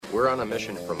We're on a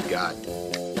mission from God.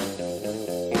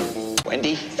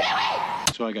 Wendy?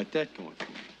 So I got that going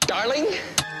for me. Darling? Looks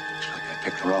like I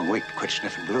picked the wrong week to quit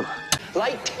sniffing glue.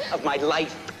 Light of my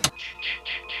life.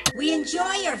 We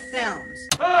enjoy your films.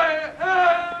 I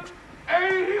am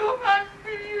a human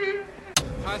being.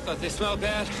 I thought they smelled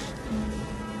bad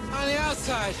on the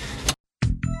outside.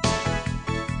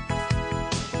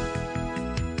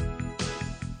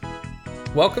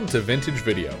 Welcome to Vintage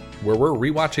Video, where we're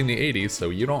rewatching the 80s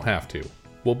so you don't have to.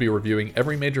 We'll be reviewing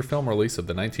every major film release of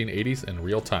the 1980s in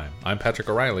real time. I'm Patrick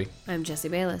O'Reilly. I'm Jesse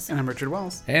Bayless. And I'm Richard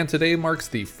Wells. And today marks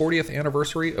the 40th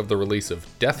anniversary of the release of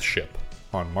Death Ship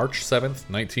on March 7th,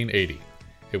 1980.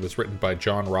 It was written by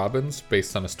John Robbins,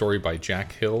 based on a story by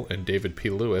Jack Hill and David P.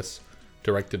 Lewis,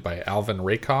 directed by Alvin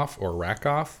Rakoff, or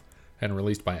Rakoff, and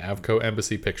released by Avco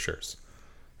Embassy Pictures,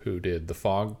 who did The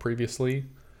Fog previously,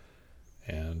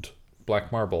 and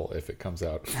Black Marble if it comes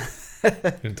out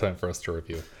in time for us to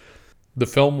review. The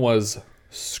film was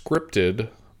scripted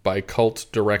by cult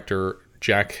director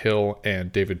Jack Hill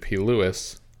and David P.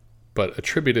 Lewis, but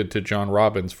attributed to John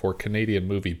Robbins for Canadian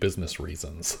movie business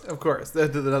reasons. Of course.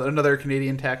 Another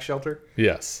Canadian tax shelter.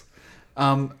 Yes.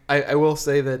 I will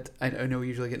say that I know we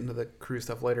usually get into the crew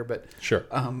stuff later, but Sure.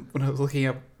 When I was looking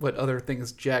up what other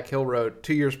things Jack Hill wrote,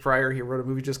 2 years prior he wrote a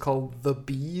movie just called The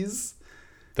Bees.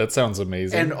 That sounds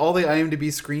amazing. And all the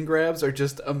IMDb screen grabs are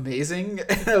just amazing.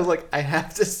 And I was like, I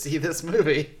have to see this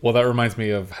movie. Well, that reminds me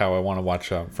of how I want to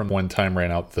watch From When Time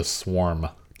Ran Out, The Swarm.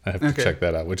 I have to check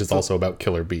that out, which is also about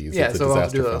killer bees. Yeah, it's a so I'll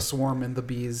have to disaster do film. a Swarm and The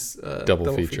Bees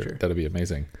double feature. That'd be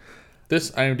amazing.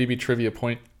 This IMDb trivia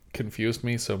point confused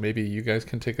me, so maybe you guys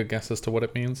can take a guess as to what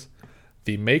it means.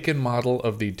 The make and model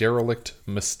of the derelict,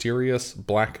 mysterious,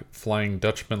 black Flying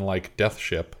Dutchman-like death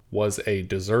ship was a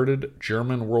deserted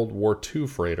German World War II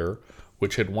freighter,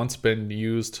 which had once been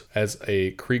used as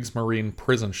a Kriegsmarine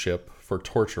prison ship for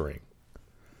torturing.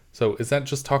 So is that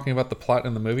just talking about the plot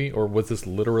in the movie, or was this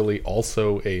literally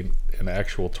also an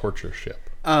actual torture ship?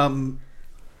 I'm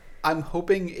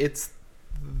hoping it's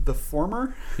the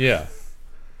former. Yeah.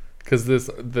 Because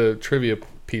the trivia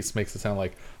piece makes it sound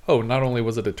like, oh, not only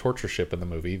was it a torture ship in the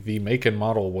movie, the make and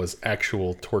model was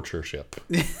actual torture ship.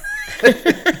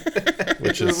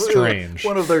 Which is strange.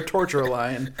 One of their torture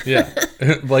line. Yeah.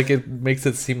 Like, it makes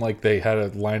it seem like they had a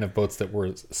line of boats that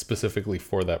were specifically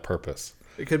for that purpose.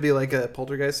 It could be like a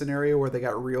Poltergeist scenario where they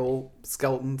got real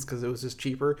skeletons because it was just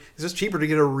cheaper. It's just cheaper to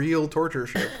get a real torture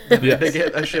ship than to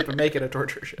get a ship and make it a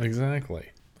torture ship. Exactly.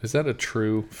 Is that a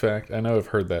true fact? I know I've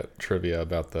heard that trivia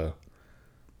about the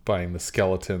buying the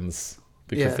skeletons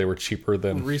because they were cheaper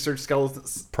than research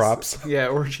skeletons props. Yeah,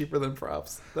 or cheaper than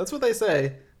props. That's what they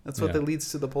say. That's what that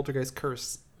leads to the Poltergeist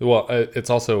curse. Well, it's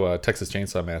also a Texas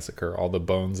Chainsaw Massacre. All the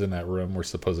bones in that room were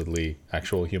supposedly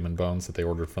actual human bones that they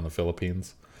ordered from the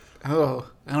Philippines. Oh,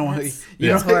 I don't want to.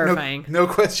 That's horrifying. No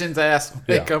questions asked when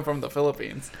they come from the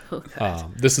Philippines.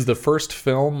 Oh, this is the first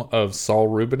film of Saul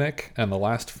Rubinek and the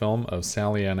last film of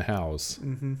Sally Ann Howes.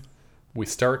 Mm-hmm. We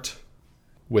start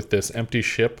with this empty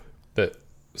ship that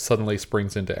suddenly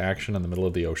springs into action in the middle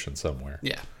of the ocean somewhere.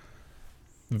 Yeah.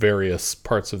 Various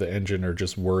parts of the engine are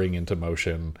just whirring into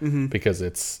motion because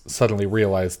it's suddenly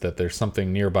realized that there's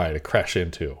something nearby to crash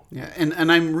into. Yeah, and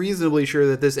I'm reasonably sure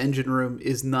that this engine room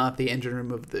is not the engine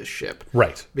room of this ship.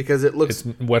 Right. Because it looks...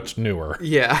 It's much newer.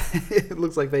 Yeah, it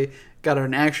looks like they got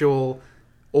an actual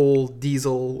old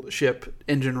diesel ship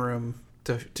engine room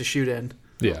to shoot in.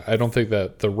 Yeah, I don't think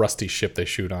that the rusty ship they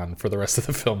shoot on for the rest of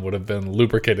the film would have been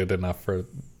lubricated enough for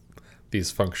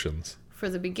these functions. For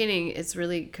the beginning, it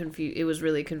was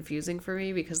really confusing for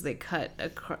me because they cut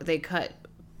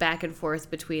back and forth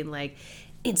between like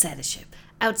inside the ship,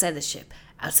 outside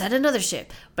another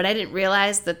ship. But I didn't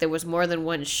realize that there was more than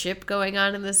one ship going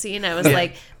on in the scene. I was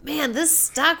like, man, this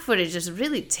stock footage is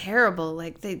really terrible.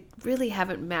 Like, they really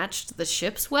haven't matched the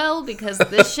ships well because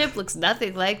this ship looks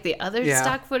nothing like the other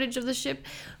stock footage of the ship.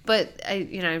 But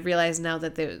I realize now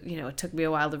that it took me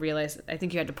a while to realize. I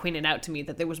think you had to point it out to me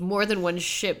that there was more than one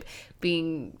ship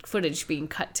being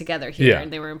cut together here,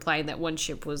 and they were implying that one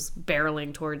ship was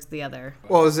barreling towards the other.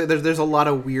 Well, there's a lot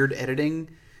of weird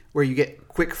editing where you get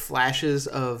quick flashes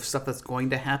of stuff that's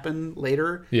going to happen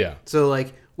later. Yeah. So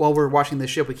like while we're watching the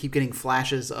ship, we keep getting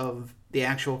flashes of the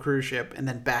actual cruise ship and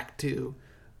then back to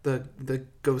the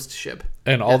ghost ship.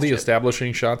 And all the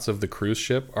establishing shots of the cruise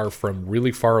ship are from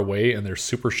really far away, and they're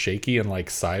super shaky and like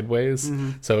sideways.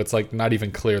 Mm-hmm. So it's like not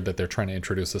even clear that they're trying to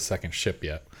introduce a second ship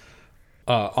yet.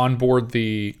 On board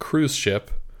the cruise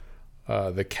ship,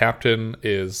 the captain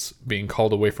is being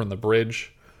called away from the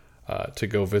bridge to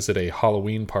go visit a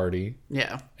Halloween party.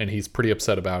 Yeah. And he's pretty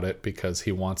upset about it because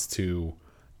he wants to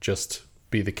just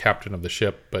be the captain of the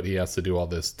ship, but he has to do all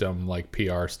this dumb like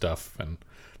PR stuff and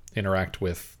interact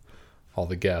with all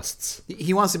the guests.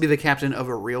 He wants to be the captain of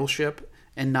a real ship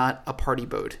and not a party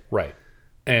boat. Right.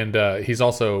 And he's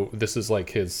also, this is like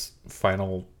his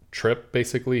final trip,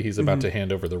 basically. He's about to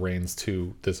hand over the reins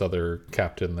to this other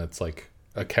captain that's like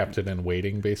a captain in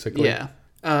waiting, basically. Yeah.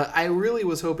 I really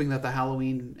was hoping that the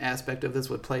Halloween aspect of this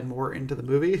would play more into the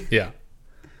movie. Yeah.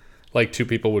 Like 2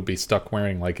 people would be stuck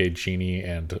wearing like a genie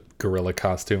and gorilla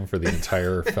costume for the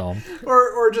entire film.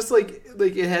 Or just like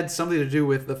it had something to do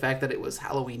with the fact that it was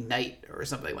Halloween night or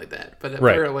something like that. But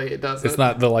apparently it doesn't. It's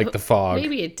not the fog.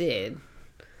 Maybe it did.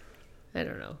 I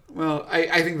don't know. Well,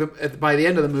 I think by the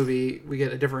end of the movie, we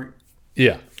get a different...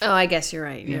 Yeah. Oh, I guess you're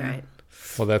right. You're right.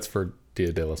 Well, that's for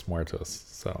Dia de los Muertos,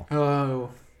 so... Oh.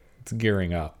 It's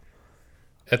gearing up.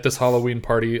 At this Halloween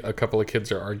party, a couple of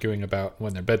kids are arguing about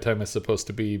when their bedtime is supposed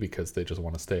to be because they just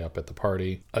want to stay up at the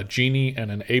party. A genie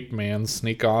and an ape man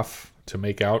sneak off to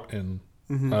make out in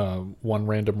one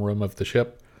random room of the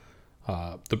ship.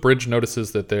 The bridge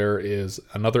notices that there is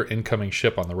another incoming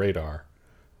ship on the radar.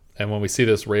 And when we see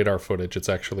this radar footage, it's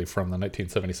actually from the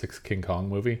 1976 King Kong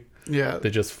movie. Yeah. They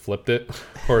just flipped it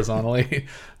horizontally.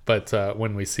 But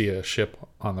when we see a ship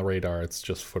on the radar, it's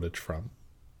just footage from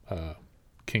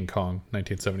King Kong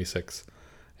 1976.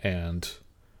 And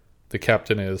the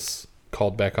captain is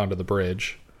called back onto the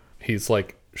bridge. He's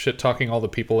like shit talking all the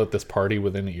people at this party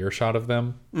within earshot of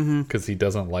them because he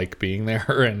doesn't like being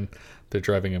there and they're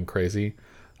driving him crazy.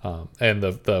 And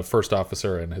the first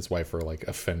officer and his wife are like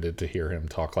offended to hear him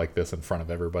talk like this in front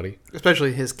of everybody,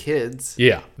 especially his kids.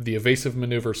 Yeah. The evasive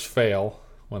maneuvers fail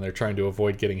when they're trying to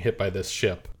avoid getting hit by this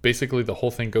ship. Basically the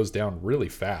whole thing goes down really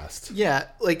fast. Yeah,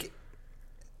 like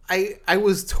I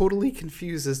was totally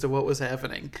confused as to what was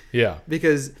happening. Yeah.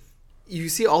 Because you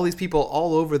see all these people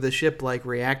all over the ship like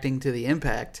reacting to the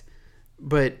impact,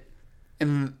 but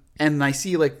and I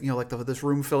see like this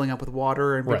room filling up with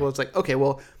water and people. It's like, okay,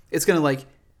 well, it's gonna like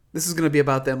this is gonna be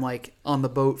about them like on the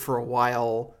boat for a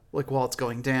while, like while it's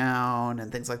going down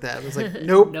and things like that. It was like,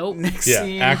 nope. Next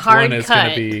scene. Act Hard 1 is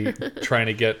cut. going to be trying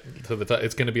to get to the top.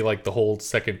 It's going to be like the whole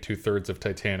second 2/3 of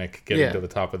Titanic getting to the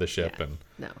top of the ship. Yeah.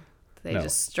 And They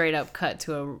just straight up cut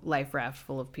to a life raft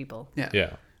full of people.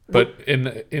 Yeah. But in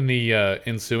the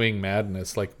ensuing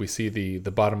madness, like we see the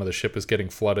bottom of the ship is getting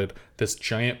flooded. This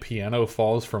giant piano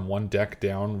falls from one deck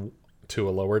down to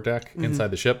a lower deck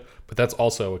inside the ship. But that's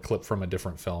also a clip from a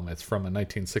different film. It's from a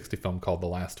 1960 film called The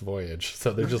Last Voyage.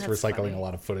 So they're just recycling funny. a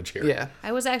lot of footage here. Yeah.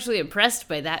 I was actually impressed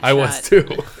by that I shot. was too.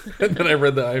 And then I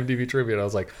read the IMDb trivia and I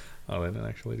was like, oh, they didn't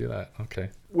actually do that. Okay.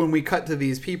 When we cut to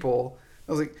these people,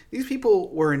 I was like, these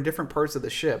people were in different parts of the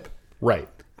ship. Right.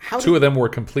 Two of them were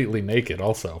completely naked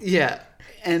also. Yeah.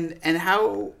 And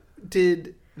how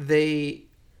did they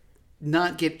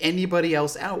not get anybody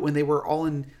else out when they were all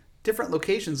in different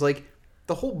locations? Like,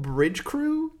 the whole bridge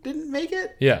crew didn't make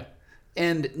it? Yeah.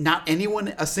 And not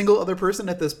a single other person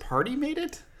at this party made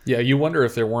it? Yeah, you wonder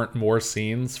if there weren't more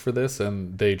scenes for this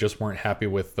and they just weren't happy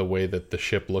with the way that the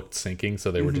ship looked sinking.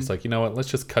 So they were just like, you know what, let's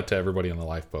just cut to everybody on the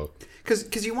lifeboat.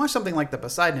 Because you watch something like the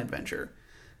Poseidon Adventure,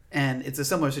 and it's a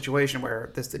similar situation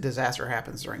where this disaster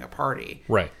happens during a party.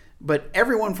 Right. But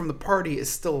everyone from the party is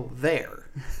still there.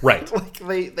 Right. Like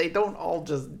they don't all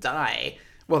just die.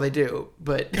 Well, they do,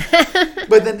 but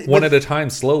then one at a time,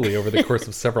 slowly over the course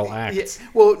of several acts. Yeah,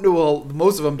 well,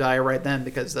 most of them die right then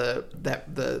because the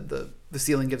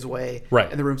ceiling gives way, right,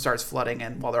 and the room starts flooding,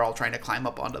 and while they're all trying to climb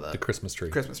up onto the Christmas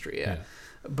tree. Yeah.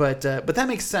 But that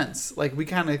makes sense. Like, we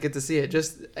kind of get to see it.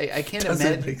 Just I can't Does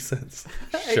imagine. It make sense?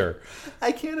 Sure.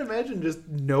 I can't imagine just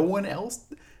no one else.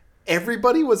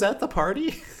 Everybody was at the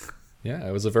party. Yeah,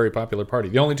 it was a very popular party.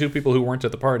 The only two people who weren't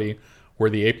at the party were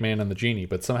the ape man and the genie,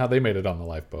 but somehow they made it on the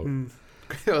lifeboat.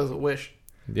 It was a wish.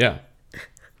 Yeah.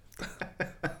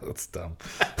 That's dumb.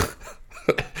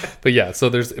 But yeah, so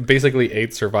there's basically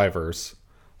 8 survivors.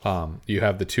 You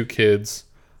have the 2 kids,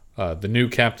 the new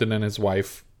captain and his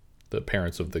wife, the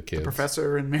parents of the kids. The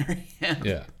professor and Mary Ann.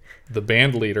 Yeah. The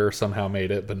band leader somehow made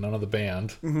it, but none of the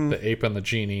band. The ape and the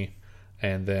genie,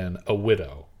 and then a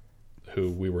widow,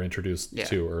 who we were introduced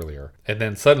to earlier. And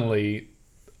then suddenly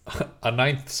a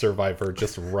 9th survivor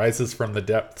just rises from the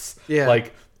depths. Yeah.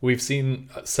 Like, we've seen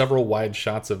several wide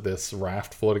shots of this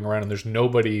raft floating around, and there's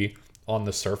nobody on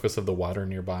the surface of the water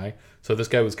nearby. So this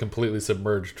guy was completely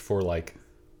submerged for like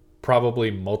probably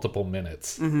multiple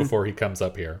minutes before he comes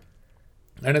up here.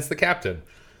 And it's the captain.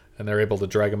 And they're able to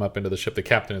drag him up into the ship. The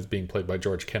captain is being played by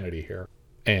George Kennedy here.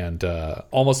 And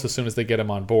almost as soon as they get him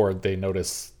on board, they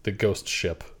notice the ghost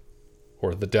ship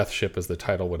or the Death Ship, as the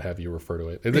title would have you refer to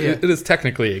it. It is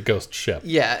technically a ghost ship.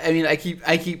 Yeah, I mean, I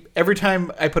keep every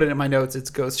time I put it in my notes, it's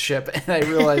Ghost Ship, and I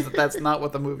realize that that's not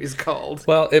what the movie's called.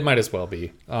 Well, it might as well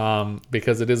be,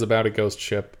 because it is about a ghost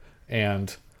ship,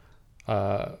 and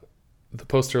the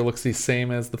poster looks the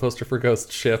same as the poster for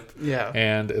Ghost Ship. Yeah.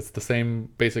 And it's the same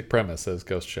basic premise as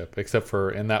Ghost Ship, except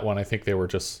for in that one, I think they were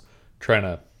just trying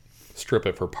to strip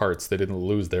it for parts. They didn't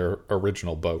lose their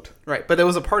original boat. Right, but there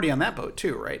was a party on that boat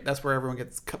too, right? That's where everyone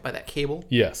gets cut by that cable.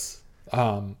 Yes.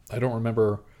 I don't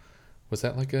remember. Was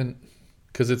that like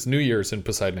because it's New Year's in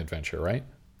Poseidon Adventure, right?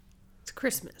 It's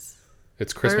Christmas.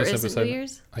 It's Christmas Or in is it Poseidon. New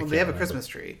Year's? Well, they have a Christmas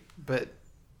tree, but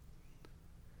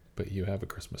you have a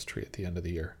Christmas tree at the end of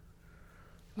the year.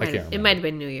 It might have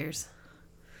been New Year's.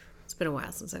 It's been a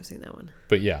while since I've seen that one.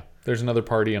 But yeah, there's another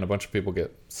party and a bunch of people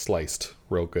get sliced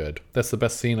real good. That's the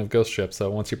best scene of Ghost Ship.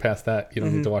 So once you're past that, you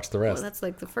don't need to watch the rest. Well, that's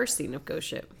like the first scene of Ghost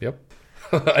Ship. Yep.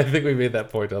 I think we made that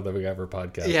point on the MacGyver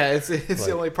podcast. yeah, it's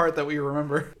the only part that we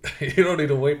remember. You don't need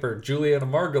to wait for Juliana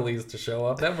Margulies to show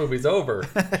up. That movie's over.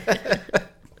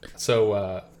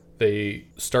 So they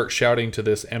start shouting to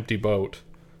this empty boat.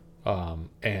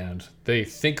 And they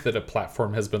think that a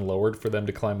platform has been lowered for them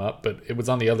to climb up, but it was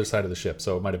on the other side of the ship,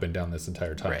 so it might have been down this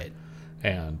entire time. Right.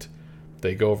 And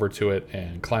they go over to it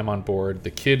and climb on board. The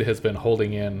kid has been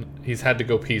holding in. He's had to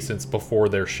go pee since before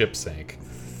their ship sank.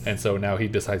 And so now he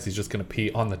decides he's just going to pee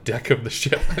on the deck of the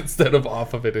ship instead of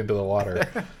off of it into the water.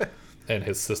 And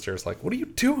his sister's like, "What are you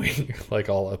doing?" Like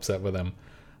all upset with him.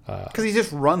 Because he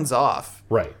just runs off.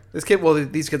 Right.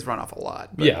 These kids run off a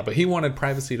lot. But. Yeah, but he wanted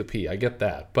privacy to pee. I get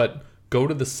that. But go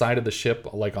to the side of the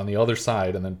ship, like on the other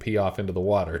side, and then pee off into the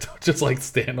water. Don't just like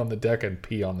stand on the deck and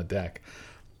pee on the deck.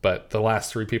 But the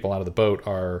last 3 people out of the boat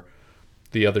are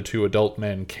the other 2 adult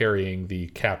men carrying the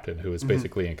captain, who is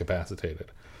basically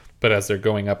incapacitated. But as they're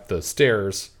going up the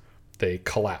stairs, they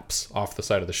collapse off the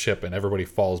side of the ship, and everybody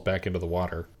falls back into the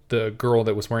water. The girl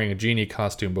that was wearing a genie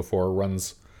costume before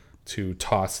runs to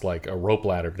toss like a rope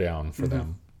ladder down for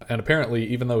them. And apparently,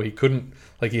 even though he couldn't,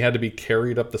 like he had to be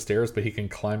carried up the stairs, but he can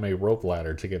climb a rope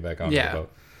ladder to get back onto the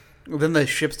boat. Then the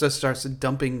ship just starts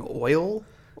dumping oil.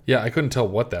 Yeah, I couldn't tell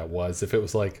what that was. If it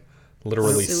was like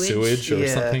literally sewage or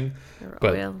something.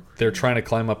 But oil. They're trying to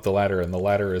climb up the ladder, and the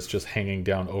ladder is just hanging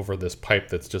down over this pipe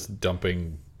that's just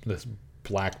dumping this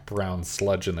black-brown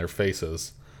sludge in their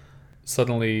faces.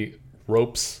 Suddenly,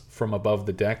 ropes from above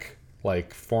the deck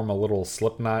like form a little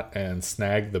slip knot and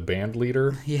snag the band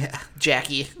leader. Yeah,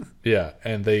 Jackie. Yeah,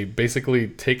 and they basically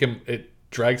take him, it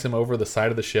drags him over the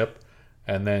side of the ship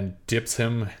and then dips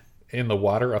him in the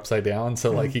water upside down,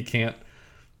 so like he can't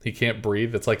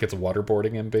breathe. It's like it's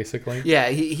waterboarding him basically. Yeah,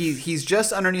 he's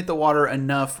just underneath the water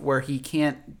enough where he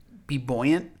can't be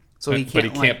buoyant, so he can't. But he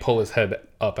can't pull his head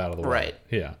up out of the water. Right.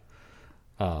 Yeah.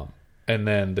 And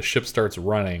then the ship starts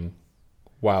running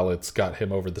while it's got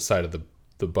him over the side of the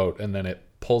boat, and then it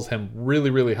pulls him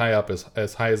really, really high up,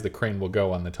 as high as the crane will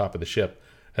go on the top of the ship,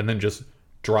 and then just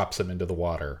drops him into the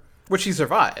water. Which he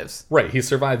survives. Right, he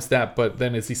survives that, but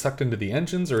then is he sucked into the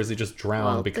engines, or is he just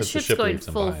drowned because the ship leaves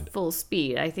him behind? Full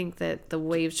speed. I think that the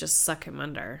waves just suck him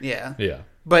under. Yeah. Yeah.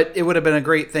 But it would have been a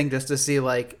great thing just to see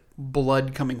like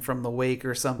blood coming from the wake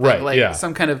or something. Right, like yeah.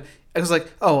 some kind of. I was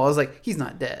like, he's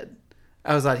not dead.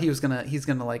 I thought he's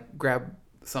gonna like grab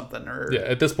something or. Yeah,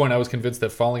 at this point I was convinced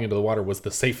that falling into the water was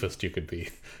the safest you could be,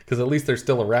 because at least there's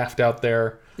still a raft out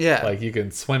there. Yeah. Like you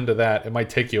can swim to that. It might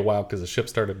take you a while because the ship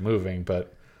started moving,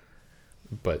 but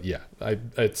yeah,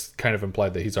 it's kind of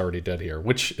implied that he's already dead here,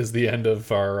 which is the end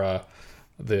of our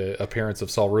the appearance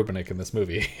of Saul Rubinek in this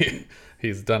movie.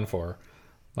 He's done for.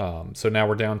 So now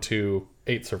we're down to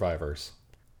 8 survivors.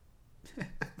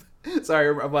 Sorry,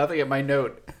 I'm laughing at my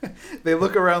note. They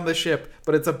look around the ship,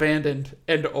 but it's abandoned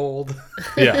and old.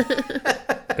 Yeah.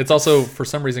 It's also, for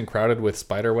some reason, crowded with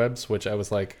spider webs, which I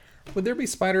was like, would there be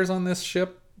spiders on this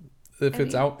ship if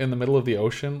it's out in the middle of the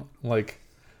ocean? Like,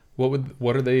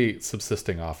 what are they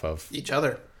subsisting off of? Each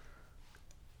other.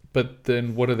 But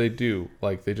then what do?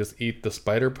 Like, they just eat the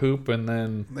spider poop and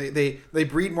then... They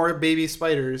breed more baby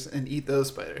spiders and eat those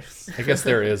spiders. I guess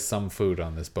there is some food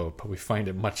on this boat, but we find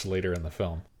it much later in the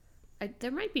film.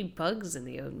 There might be bugs in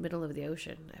the middle of the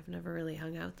ocean. I've never really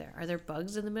hung out there. Are there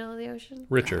bugs in the middle of the ocean?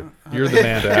 Richard, you're the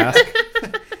man to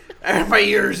ask. My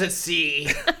ears at sea.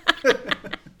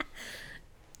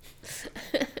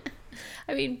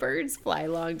 I mean, birds fly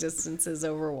long distances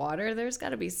over water. There's got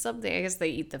to be something. I guess they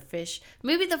eat the fish.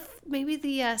 Maybe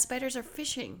the spiders are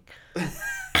fishing.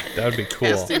 That would be cool.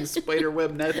 Casting spider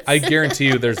web nets. I guarantee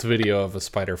you there's video of a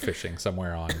spider fishing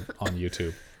somewhere on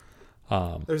YouTube.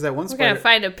 There's that one We're spider. gonna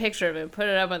find a picture of it and put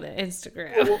it up on the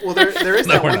Instagram. Well, there is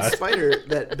that we're one not. spider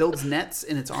that builds nets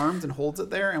in its arms and holds it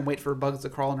there and wait for bugs to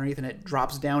crawl underneath, and it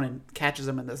drops down and catches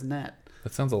them in this net.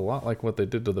 That sounds a lot like what they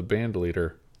did to the band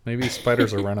leader. Maybe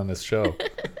spiders are running this show.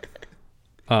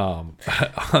 On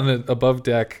the above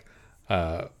deck,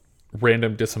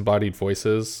 random disembodied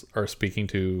voices are speaking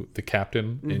to the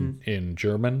captain in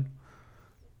German,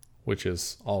 which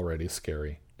is already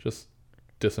scary. Just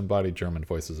disembodied German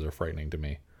voices are frightening to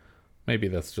me. Maybe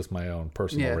that's just my own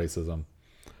personal racism.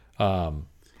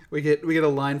 We get a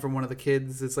line from one of the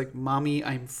kids. It's like, "Mommy,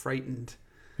 I'm frightened."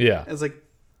 Yeah. It's like,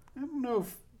 I don't know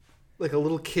if like a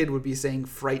little kid would be saying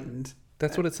frightened.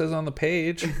 That's what it says on the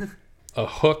page. A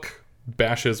hook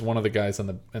bashes one of the guys in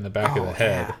the back of the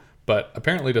head, but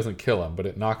apparently doesn't kill him, but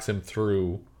it knocks him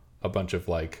through a bunch of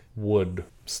like wood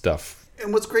stuff.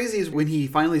 And what's crazy is when he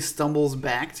finally stumbles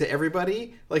back to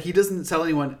everybody, like he doesn't tell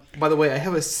anyone, by the way, I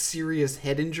have a serious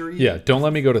head injury. Yeah, don't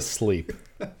let me go to sleep.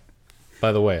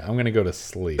 By the way, I'm going to go to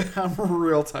sleep. I'm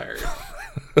real tired.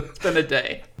 It's been a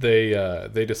day.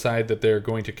 They decide that they're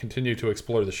going to continue to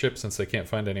explore the ship since they can't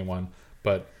find anyone,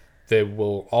 but they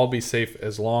will all be safe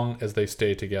as long as they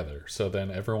stay together. So then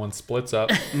everyone splits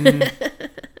up.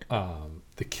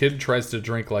 The kid tries to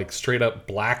drink like straight up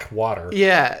black water.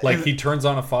 Yeah. Like he turns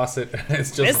on a faucet and it's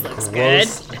just This looks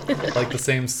gross. Like the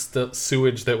same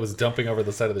sewage that was dumping over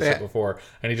the side of the ship before.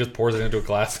 And he just pours it into a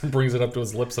glass and brings it up to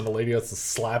his lips, and the lady has to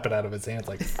slap it out of his hands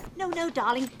like, No,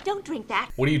 darling, don't drink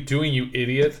that. "What are you doing, you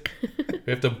idiot?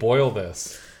 We have to boil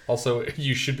this. Also,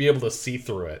 you should be able to see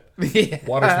through it.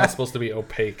 Water's not supposed to be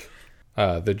opaque."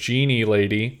 The genie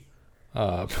lady,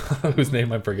 whose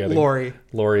name I'm forgetting.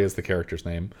 Lori is the character's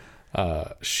name.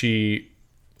 She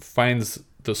finds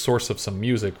the source of some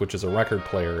music, which is a record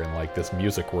player in like this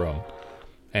music room.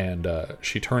 And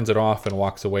she turns it off and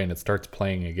walks away, and it starts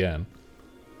playing again.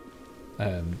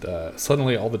 And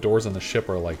suddenly all the doors on the ship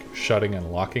are like shutting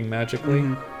and locking magically,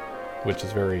 which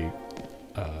is very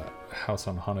House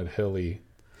on Haunted Hill-y.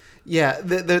 Yeah,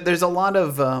 there's a lot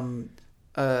of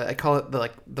I call it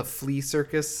the flea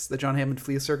circus, the John Hammond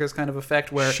flea circus kind of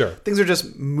effect, where things are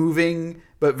just moving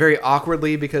but very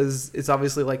awkwardly because it's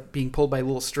obviously like being pulled by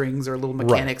little strings or little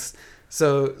mechanics.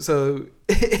 Right. So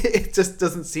it just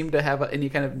doesn't seem to have any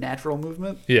kind of natural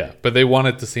movement. Yeah, but they want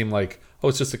it to seem like, oh,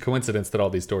 it's just a coincidence that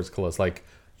all these doors close. Like,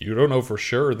 you don't know for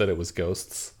sure that it was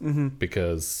ghosts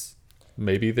because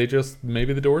maybe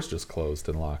the doors just closed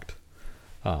and locked.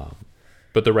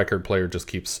 But the record player just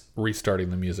keeps restarting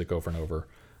the music over and over.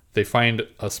 They find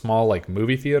a small like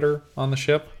movie theater on the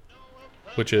ship,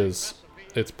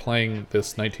 it's playing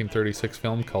this 1936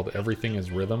 film called Everything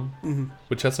is Rhythm,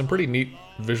 which has some pretty neat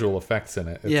visual effects in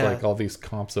it. It's like all these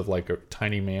comps of like a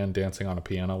tiny man dancing on a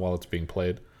piano while it's being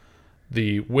played.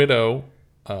 The widow,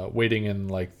 waiting in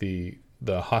like the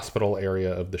hospital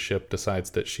area of the ship, decides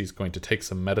that she's going to take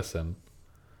some medicine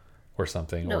or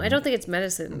something. No, I don't think it's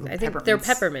medicine. I think they're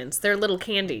peppermints. They're little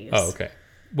candies. Oh, okay.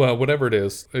 Well, whatever it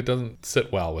is, it doesn't sit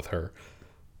well with her.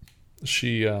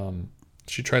 She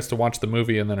tries to watch the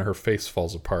movie, and then her face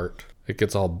falls apart. It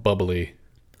gets all bubbly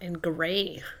and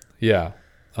gray. Yeah.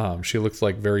 She looks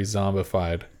like very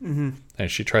zombified,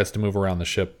 and she tries to move around the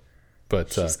ship,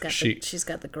 but she's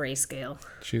got the grayscale.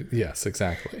 Yes,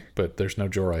 exactly. But there's no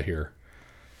Jorah here,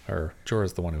 or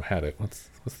Jorah's the one who had it. What's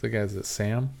the guy's? Is it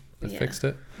Sam that fixed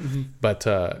it? But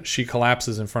she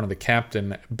collapses in front of the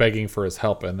captain, begging for his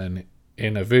help, and then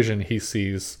in a vision he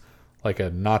sees like a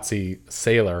Nazi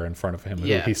sailor in front of him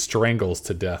who he strangles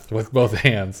to death with both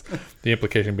hands. The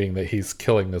implication being that he's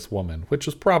killing this woman, which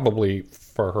is probably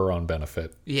for her own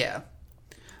benefit. Yeah.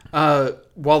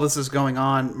 While this is going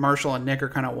on, Marshall and Nick are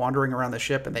kind of wandering around the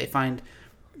ship, and they find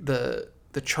the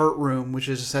chart room, which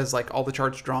just has like all the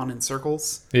charts drawn in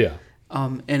circles. Yeah.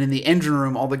 And in the engine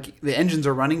room, all the engines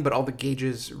are running, but all the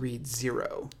gauges read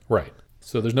 0. Right.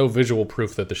 So there's no visual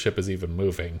proof that the ship is even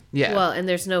moving. Yeah. Well, and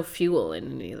there's no fuel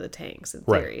in any of the tanks in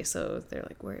theory. Right. So they're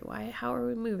like, why? How are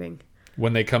we moving?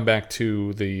 When they come back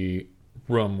to the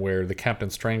room where the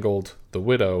captain strangled the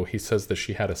widow, he says that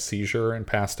she had a seizure and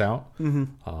passed out.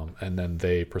 And then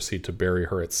they proceed to bury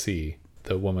her at sea.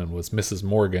 The woman was Mrs.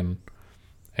 Morgan,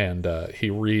 and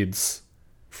he reads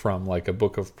from like a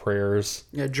book of prayers.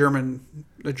 Yeah, the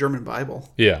German Bible.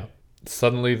 Yeah.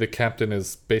 Suddenly the captain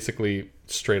is basically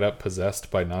straight up possessed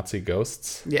by Nazi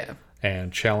ghosts. Yeah.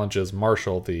 And challenges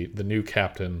Marshall, the new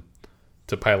captain,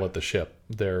 to pilot the ship.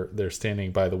 They're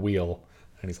standing by the wheel,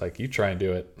 and he's like, "You try and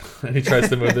do it." And he tries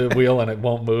to move the wheel, and it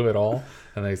won't move at all.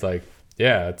 And then he's like,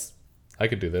 "Yeah, I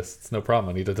could do this. It's no problem.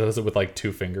 And he does it with like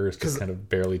 2 fingers, just kind of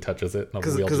barely touches it, and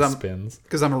the wheel just spins.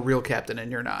 Because I'm a real captain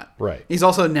and you're not. Right. He's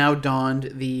also now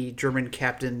donned the German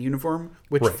captain uniform,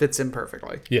 which fits him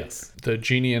perfectly. Yes. The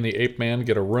genie and the ape man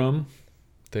get a room.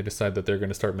 They decide that they're going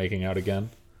to start making out again.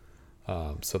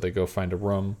 So they go find a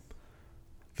room.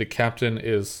 The captain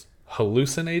is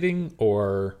hallucinating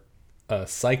or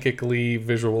psychically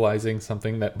visualizing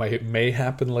something that may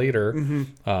happen later,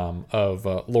 of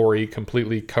Laurie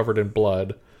completely covered in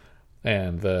blood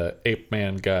and the ape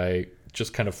man guy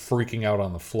just kind of freaking out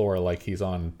on the floor like he's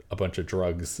on a bunch of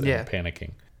drugs and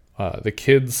panicking. The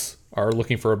kids are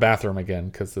looking for a bathroom again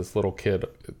because this little kid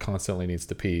constantly needs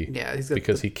to pee. Yeah,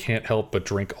 because he can't help but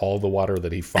drink all the water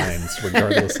that he finds,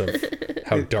 regardless of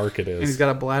how dark it is. And he's got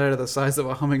a bladder the size of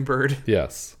a hummingbird.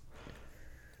 Yes.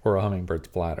 Or a hummingbird's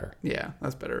bladder. Yeah,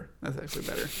 that's better. That's actually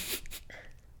better.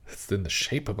 It's in the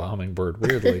shape of a hummingbird,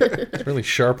 weirdly. It's really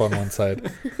sharp on one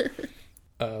side.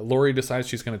 Laurie decides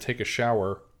she's going to take a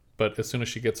shower, but as soon as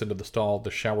she gets into the stall,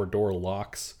 the shower door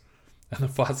locks, and the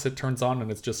faucet turns on, and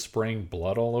it's just spraying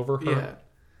blood all over her.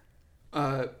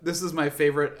 Yeah. This is my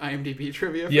favorite IMDb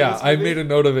trivia for Yeah, this I movie. made a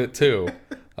note of it, too.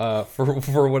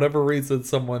 For whatever reason,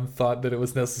 someone thought that it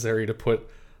was necessary to put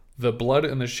the blood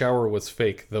in the shower was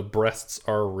fake. The breasts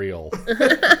are real.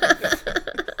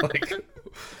 Like,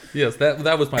 yes,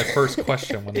 that was my first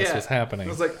question when this was happening. I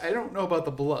was like, I don't know about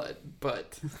the blood,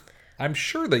 but I'm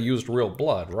sure they used real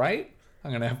blood, right?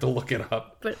 I'm gonna have to look it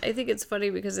up. But I think it's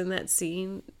funny because in that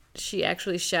scene, she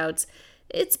actually shouts,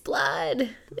 "It's blood!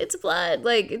 It's blood!"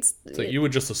 Like it's. So you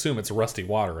would just assume it's rusty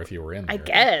water if you were in there. I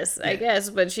guess,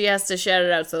 but she has to shout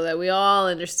it out so that we all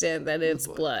understand that it's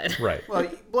blood. Right. well,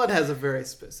 blood has a very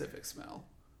specific smell.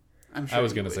 I'm sure. I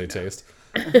was you gonna say would know. taste.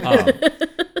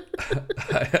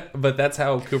 But that's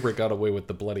how Kubrick got away with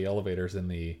the bloody elevators in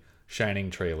the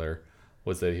Shining trailer.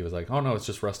 Was that he was like, "Oh no, it's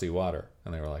just rusty water,"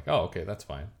 and they were like, "Oh, okay, that's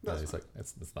fine." And he's like,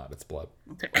 "It's not. It's blood."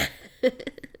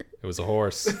 It was a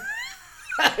horse.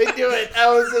 I knew it. I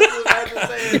was just about to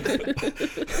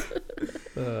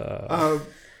say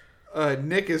it.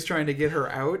 Nick is trying to get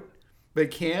her out, but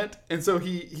can't, and so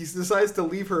he decides to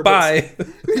leave her. Bye. But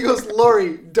he goes,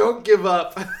 "Laurie, don't give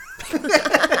up." Well,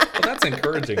 that's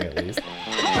encouraging, at least.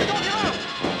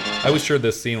 I was sure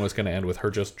this scene was going to end with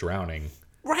her just drowning.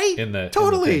 Right. In the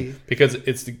totally. thing. Because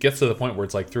it gets to the point where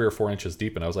it's like 3 or 4 inches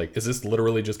deep, and I was like, is this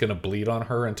literally just going to bleed on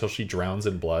her until she drowns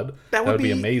in blood? That would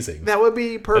be amazing. That would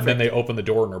be perfect. And then they open the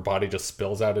door and her body just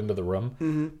spills out into the room.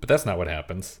 Mm-hmm. But that's not what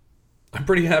happens. I'm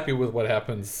pretty happy with what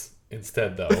happens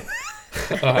instead, though.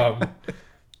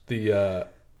 The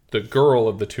girl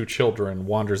of the 2 children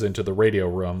wanders into the radio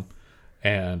room,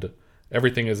 and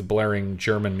everything is blaring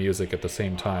German music at the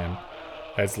same time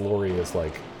as Laurie is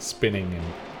like spinning and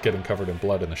getting covered in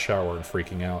blood in the shower and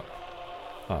freaking out.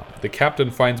 The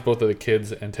captain finds both of the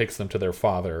kids and takes them to their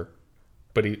father,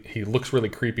 but he looks really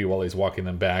creepy while he's walking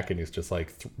them back, and he's just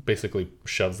like basically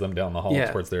shoves them down the hall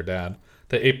towards their dad.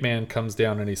 The ape man comes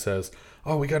down and he says,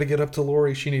 "Oh, we got to get up to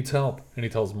Laurie. She needs help." And he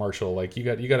tells Marshall, like, you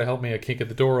got to help me. I can't get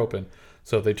the door open.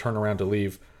 So they turn around to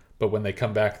leave, but when they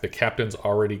come back, the captain's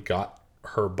already got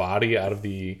her body out of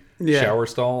the shower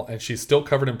stall, and she's still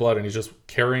covered in blood, and he's just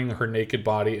carrying her naked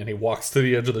body, and he walks to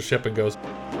the edge of the ship and goes,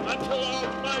 Unto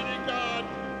Almighty God,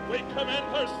 we commit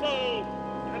her soul,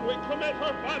 and we commit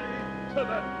her body to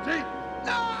the deep.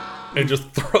 and just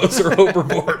throws her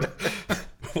overboard,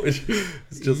 which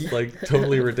is just like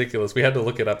totally ridiculous. We had to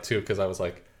look it up too, because I was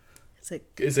like,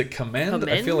 is it commend?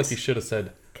 I feel like he should have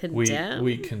said condemn?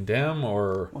 we condemn,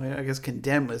 or well, I guess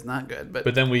condemn was not good,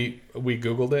 but then we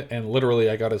Googled it, and literally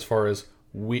I got as far as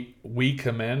we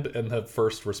commend, and the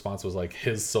first response was like,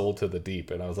 his soul to the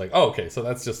deep, and I was like, oh, okay, so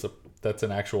that's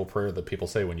an actual prayer that people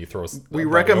say when you throw. We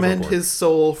recommend his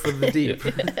soul for the deep.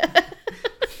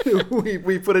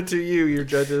 we put it to you, your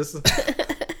judges.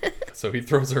 So he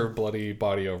throws her bloody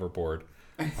body overboard.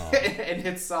 And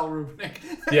hits Sal Rubnik.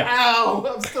 Yeah.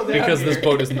 Ow! I'm still down Because here. this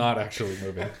boat is not actually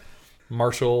moving.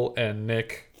 Marshall and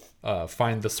Nick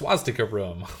find the swastika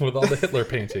room with all the Hitler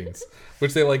paintings,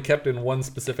 which they like kept in one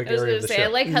specific area of the ship. I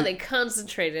like how they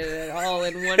concentrated it all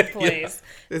in one place.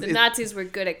 The Nazis were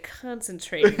good at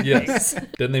concentrating things.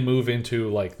 Then they move into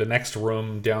like the next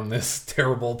room down this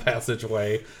terrible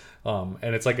passageway, and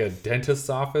it's like a dentist's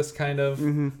office kind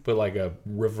of, but like a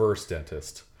reverse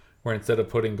dentist, where instead of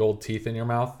putting gold teeth in your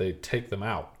mouth, they take them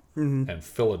out and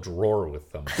fill a drawer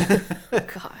with them.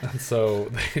 God. And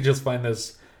so they just find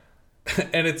this,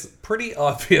 and it's pretty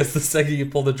obvious the second you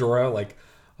pull the drawer out, like,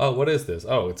 oh, what is this?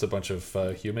 Oh, it's a bunch of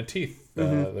human teeth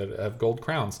that have gold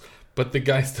crowns. But the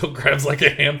guy still grabs like a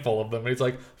handful of them. And he's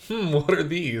like, what are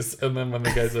these? And then when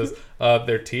the guy says,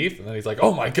 they're teeth. And then he's like,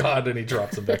 oh my God. And he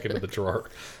drops them back into the drawer.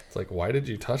 It's like, why did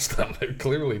you touch them? They're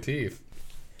clearly teeth.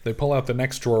 They pull out the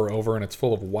next drawer over and it's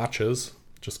full of watches.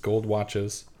 Just gold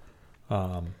watches.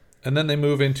 And then they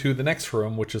move into the next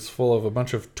room, which is full of a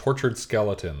bunch of tortured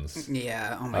skeletons.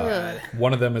 Yeah, oh my God.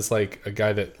 One of them is like a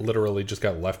guy that literally just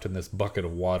got left in this bucket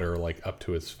of water, like up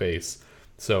to his face.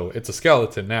 So it's a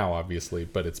skeleton now, obviously,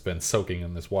 but it's been soaking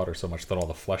in this water so much that all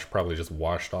the flesh probably just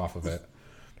washed off of it.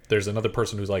 There's another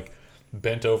person who's like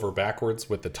bent over backwards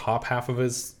with the top half of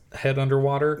his head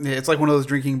underwater. Yeah, it's like one of those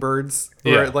drinking birds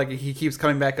where like he keeps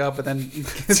coming back up, but then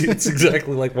it's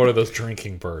exactly like one of those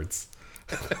drinking birds.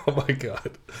 Oh my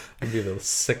God. It'd be the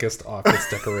sickest office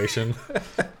decoration.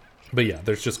 But yeah,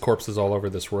 there's just corpses all over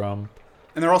this room.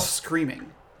 And they're all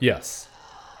screaming. Yes.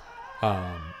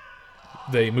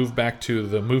 They move back to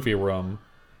the movie room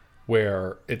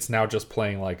where it's now just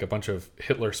playing like a bunch of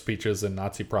Hitler speeches and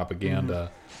Nazi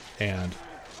propaganda. And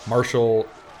Marshall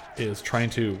is trying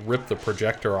to rip the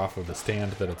projector off of the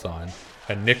stand that it's on.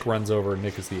 And Nick runs over.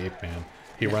 Nick is the ape man.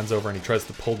 He runs over and he tries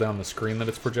to pull down the screen that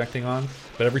it's projecting on.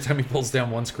 But every time he pulls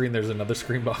down one screen, there's another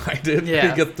screen behind it.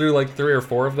 Yeah. He gets through like 3 or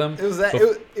 4 of them.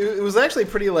 It was actually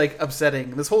pretty like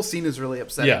upsetting. This whole scene is really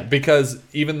upsetting. Yeah, because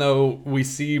even though we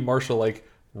see Marshall like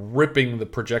ripping the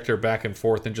projector back and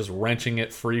forth and just wrenching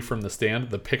it free from the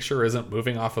stand, the picture isn't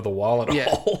moving off of the wall at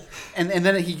all. And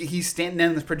then he's standing there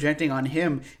and it's projecting on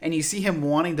him, and you see him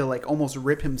wanting to like almost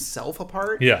rip himself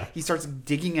apart. Yeah. He starts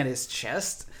digging at his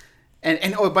chest.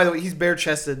 And oh, by the way, he's bare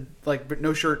chested, like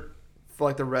no shirt for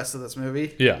like the rest of this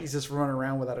movie. Yeah. He's just running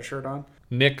around without a shirt on.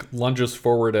 Nick lunges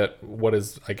forward at what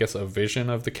is, I guess, a vision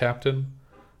of the captain,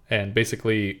 and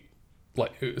basically,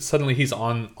 like, suddenly he's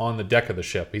on the deck of the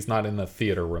ship. He's not in the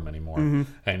theater room anymore,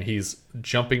 and he's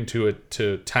jumping to it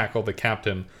to tackle the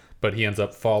captain, but he ends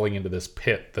up falling into this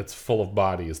pit that's full of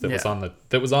bodies that was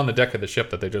on the deck of the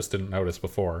ship that they just didn't notice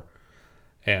before,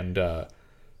 and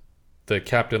the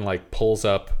captain like pulls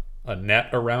up a net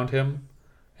around him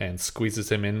and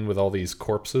squeezes him in with all these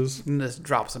corpses. And just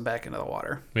drops him back into the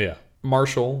water. Yeah.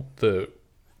 Marshall, the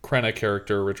Crenna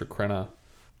character, Richard Crenna,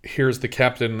 hears the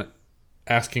captain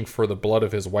asking for the blood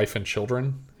of his wife and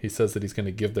children. He says that he's going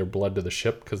to give their blood to the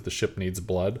ship because the ship needs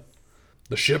blood.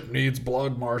 The ship needs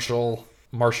blood, Marshall.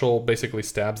 Marshall basically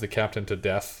stabs the captain to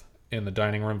death in the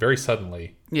dining room very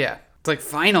suddenly. Yeah. It's like,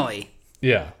 finally.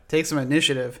 Yeah. Take some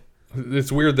initiative.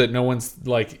 It's weird that no one's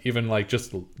like even like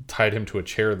just tied him to a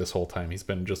chair this whole time. He's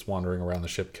been just wandering around the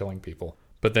ship killing people.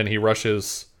 But then he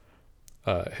rushes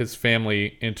his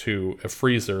family into a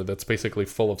freezer that's basically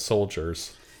full of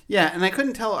soldiers. Yeah, and I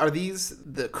couldn't tell, are these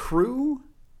the crew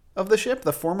of the ship,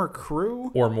 the former crew?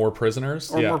 Or more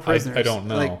prisoners? Or more prisoners. I don't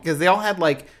know. Because they all had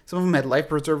like, some of them had life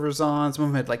preservers on, some of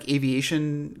them had like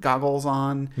aviation goggles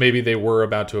on. Maybe they were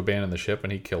about to abandon the ship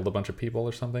and he killed a bunch of people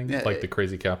or something, like the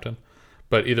crazy captain.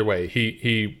 But either way,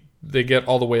 they get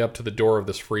all the way up to the door of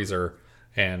this freezer,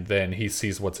 and then he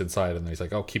sees what's inside, and he's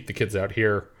like, "Oh, keep the kids out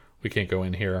here. We can't go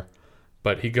in here."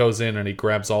 But he goes in and he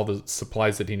grabs all the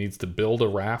supplies that he needs to build a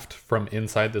raft from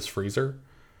inside this freezer,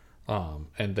 and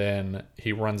then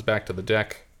he runs back to the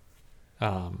deck,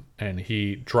 and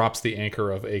he drops the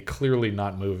anchor of a clearly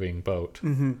not moving boat.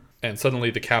 Mm-hmm. And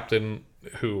suddenly the captain,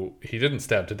 who he didn't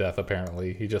stab to death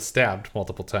apparently, he just stabbed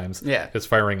multiple times, is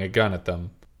firing a gun at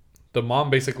them. The mom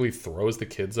basically throws the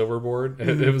kids overboard.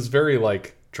 Mm-hmm. It was very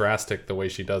like drastic the way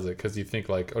she does it, because you think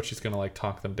like, oh, she's gonna like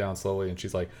talk them down slowly, and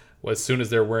she's like, well, as soon as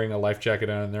they're wearing a life jacket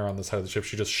and they're on the side of the ship,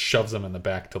 she just shoves them in the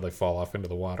back till they fall off into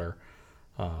the water.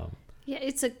 Yeah,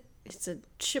 it's a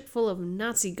ship full of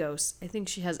Nazi ghosts. I think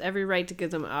she has every right to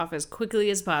get them off as quickly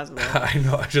as possible. I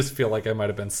know. I just feel like I might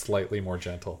have been slightly more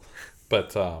gentle,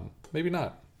 but maybe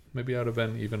not. Maybe I would have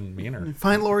been even meaner.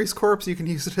 Find Laurie's corpse. You can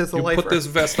use it as a life. Put this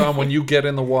vest on when you get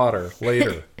in the water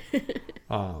later.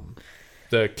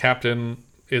 The captain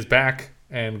is back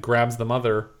and grabs the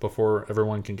mother before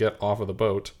everyone can get off of the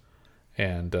boat.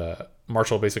 And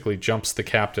Marshall basically jumps the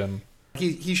captain.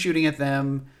 He's shooting at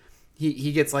them.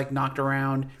 He gets like knocked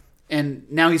around. And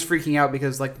now he's freaking out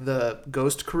because like the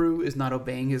ghost crew is not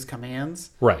obeying his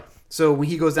commands. Right. So when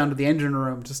he goes down to the engine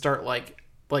room to start like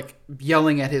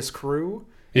yelling at his crew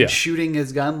and shooting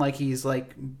his gun like he's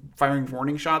like firing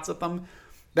warning shots at them,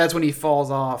 that's when he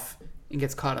falls off and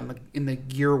gets caught in the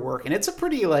gear work. And it's a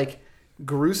pretty like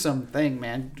gruesome thing,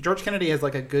 man. George Kennedy has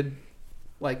like a good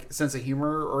like sense of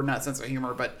humor, or not sense of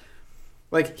humor, but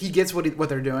like he gets what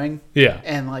they're doing. Yeah.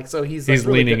 And like so he's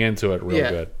really leaning good. into it real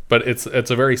good. But it's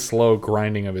a very slow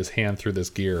grinding of his hand through this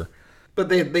gear. But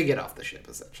they get off the ship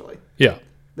essentially. Yeah.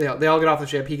 They all get off the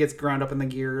ship. He gets ground up in the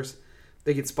gears.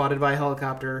 They get spotted by a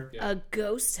helicopter. A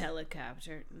ghost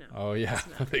helicopter. No. Oh yeah,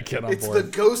 they get on It's board.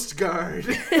 the Ghost Guard.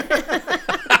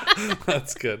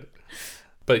 That's good.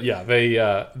 But yeah,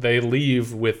 they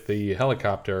leave with the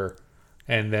helicopter,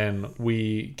 and then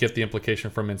we get the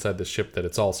implication from inside the ship that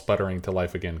it's all sputtering to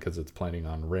life again because it's planning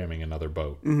on ramming another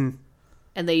boat. Mm-hmm.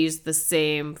 And they use the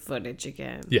same footage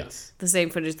again. Yes. The same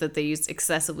footage that they used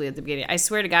excessively at the beginning. I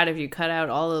swear to God, if you cut out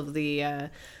all of the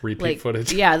Repeat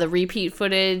footage. Yeah, the repeat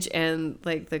footage and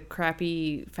like the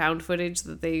crappy found footage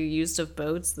that they used of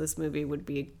boats, this movie would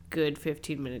be a good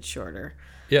 15 minutes shorter.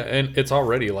 Yeah, and it's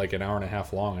already like an hour and a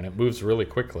half long, and it moves really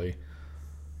quickly.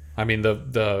 I mean,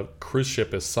 the cruise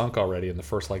ship is sunk already in the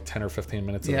first like 10 or 15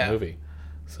 minutes of the movie.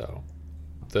 So,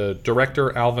 the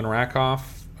director, Alvin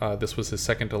Rakoff, this was his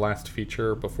second to last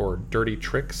feature before Dirty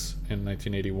Tricks in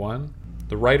 1981.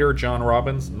 The writer, John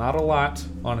Robbins, not a lot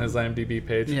on his IMDb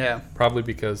page. Yeah. Probably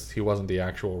because he wasn't the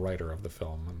actual writer of the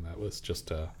film, and that was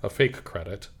just a fake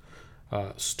credit.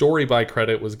 Story by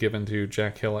credit was given to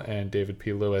Jack Hill and David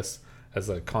P. Lewis as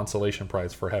a consolation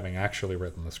prize for having actually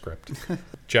written the script.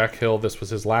 Jack Hill, this was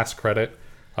his last credit.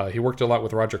 He worked a lot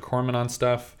with Roger Corman on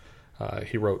stuff.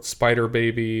 He wrote Spider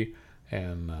Baby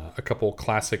and a couple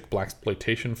classic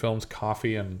blaxploitation films,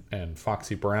 Coffee and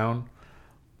Foxy Brown.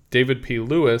 David P.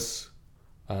 Lewis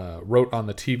wrote on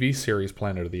the TV series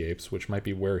Planet of the Apes, which might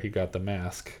be where he got the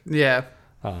mask. Yeah.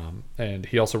 And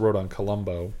he also wrote on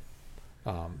Columbo.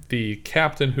 The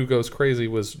captain who goes crazy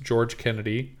was George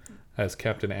Kennedy as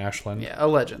Captain Ashland. Yeah, a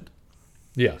legend.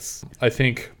 Yes. I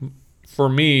think for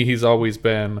me, he's always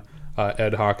been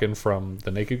Ed Hawken from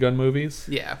the Naked Gun movies.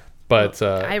 Yeah. But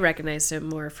I recognized him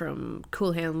more from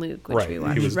Cool Hand Luke, which we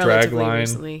watched he was relatively Dragline.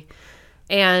 recently.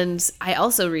 And I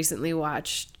also recently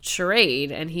watched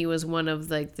Charade, and he was one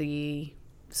of like the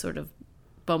sort of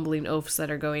bumbling oafs that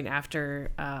are going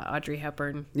after Audrey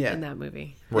Hepburn in that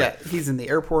movie. Right. Yeah, he's in the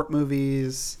airport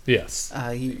movies. Yes.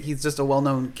 He's just a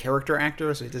well-known character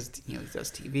actor, so he does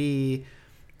TV.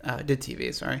 Did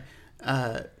TV, sorry.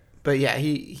 But yeah,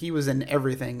 he was in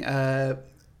everything. I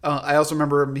also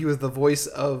remember he was the voice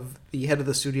of the head of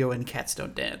the studio in Cats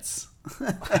Don't Dance.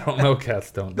 I don't know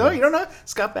Cats Don't Dance. No, you don't know?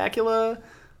 Scott Bakula,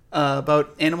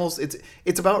 about animals.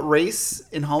 It's about race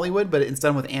in Hollywood, but it's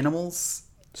done with animals.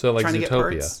 So like trying to get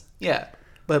Zootopia. parts. Yeah.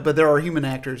 But there are human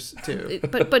actors too.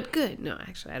 but good. No,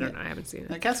 actually, I don't know. I haven't seen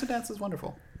it. Cats Don't Dance is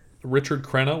wonderful. Richard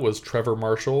Crenna was Trevor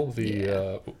Marshall,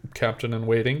 the captain in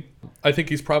waiting. I think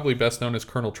he's probably best known as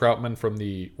Colonel Troutman from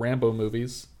the Rambo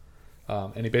movies.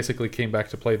 And he basically came back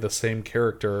to play the same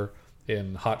character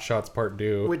in Hot Shots Part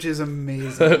 2. Which is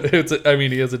amazing.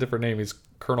 He has a different name. He's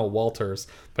Colonel Walters,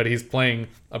 but he's playing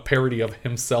a parody of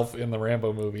himself in the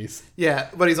Rambo movies. Yeah,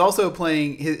 but he's also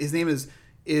playing, his name is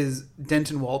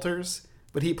Denton Walters,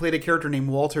 but he played a character named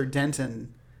Walter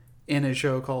Denton in a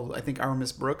show called, I think, Our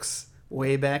Miss Brooks,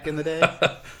 way back in the day.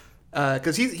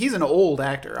 Because he's an old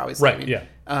actor, obviously. Right, yeah.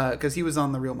 Because he was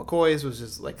on The Real McCoys, was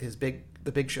just like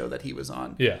the big show that he was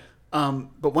on. Yeah.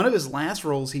 But one of his last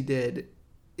roles he did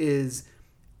is,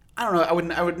 I don't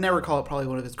know, I would never call it probably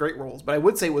one of his great roles, but I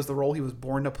would say it was the role he was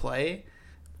born to play,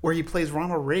 where he plays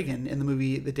Ronald Reagan in the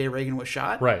movie The Day Reagan Was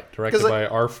Shot. Right, directed by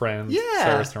our friend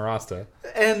Cyrus Narasta.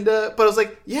 And but I was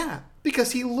like, yeah,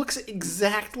 because he looks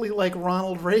exactly like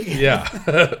Ronald Reagan.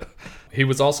 Yeah. He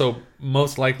was also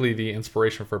most likely the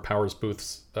inspiration for Powers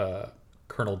Booth's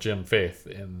Colonel Jim Faith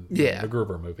in the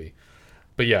Gruber movie.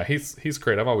 But yeah, he's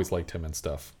great. I've always liked him and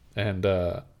stuff. And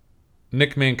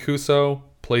Nick Mancuso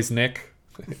plays Nick.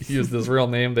 He used his real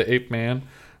name, the Ape Man.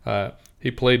 He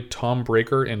played Tom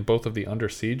Breaker in both of the Under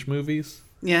Siege movies.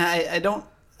 Yeah, I don't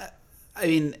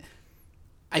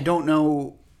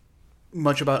know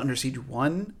much about Under Siege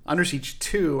 1. Under Siege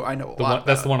 2, I know a lot.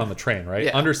 That's the one on the train, right?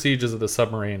 Yeah. Under Siege is the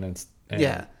submarine, and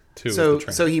 2 is the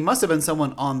train. So he must have been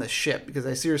someone on the ship, because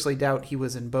I seriously doubt he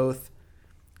was in both.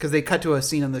 Because they cut to a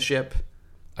scene on the ship.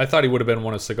 I thought he would have been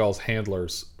one of Seagal's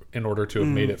handlers in order to have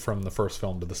made it from the first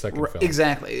film to the second film.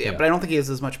 Exactly, yeah, but I don't think he has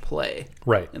as much play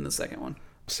in the second one.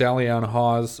 Sally Ann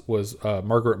Hawes was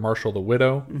Margaret Marshall, the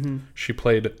widow. Mm-hmm. She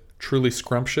played Truly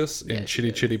Scrumptious in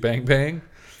Chitty Chitty Bang Bang.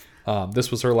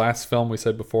 This was her last film, we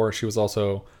said before. She was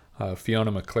also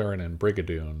Fiona McLaren in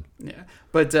Brigadoon. Yeah,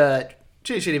 but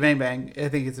Chitty Chitty Bang Bang, I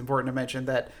think it's important to mention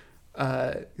that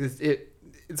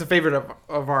it's a favorite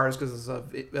of ours because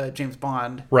of James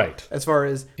Bond. Right. As far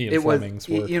as Fleming's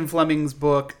work. Ian Fleming's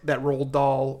book that Roald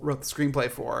Dahl wrote the screenplay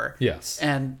for. Yes.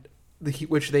 And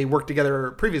which they worked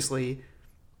together previously.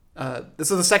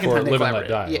 This is the second time they Live and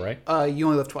collaborated. Let Die, right? You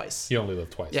Only Live Twice. You Only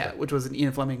Live Twice. Yeah, right. which was an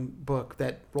Ian Fleming book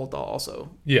that Roald Dahl also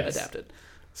adapted.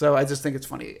 So I just think it's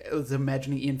funny. I was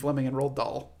imagining Ian Fleming and Roald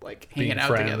Dahl like hanging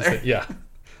out together. Yeah.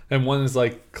 And one is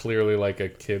like clearly like a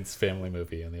kid's family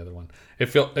movie, and the other one it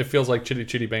feels like Chitty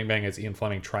Chitty Bang Bang is Ian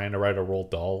Fleming trying to write a Roald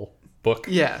Dahl book.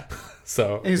 Yeah.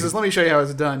 So and he says, "Let me show you how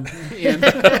it's done." Ian.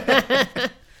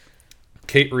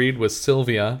 Kate Reid was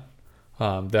Sylvia.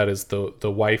 That is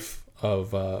the wife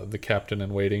of the captain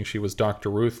in waiting. She was Dr.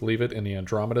 Ruth Leavitt in the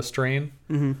Andromeda Strain.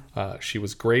 Mm-hmm. She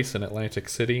was Grace in Atlantic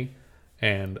City,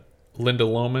 and Linda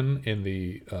Lohman in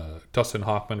the Dustin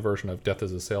Hoffman version of Death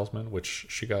is a Salesman, which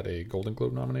she got a Golden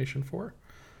Globe nomination for.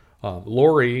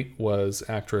 Laurie was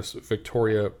actress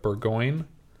Victoria Burgoyne,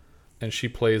 and she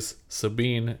plays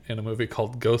Sabine in a movie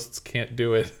called Ghosts Can't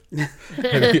Do It.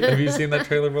 have you seen that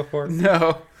trailer before?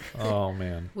 No. Oh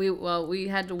man. We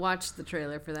had to watch the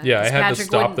trailer for that. Yeah, I had Patrick to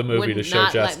stop the movie to show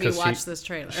Jess because watch this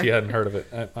trailer. She hadn't heard of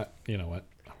it. You know what?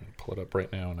 I'm gonna pull it up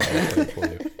right now and I'll play it for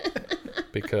you.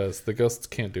 Because the Ghosts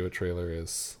Can't Do It trailer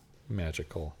is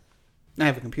magical. I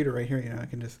have a computer right here. You know, I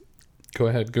can just go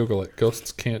ahead, Google it.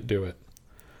 Ghosts Can't Do It.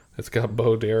 It's got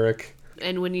Bo Derek.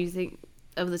 And when you think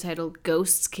of the title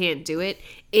 "Ghosts Can't Do It,"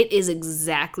 it is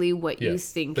exactly what you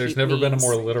think. There's never been a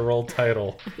more literal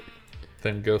title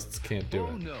than "Ghosts Can't Do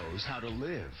It." Bo knows how to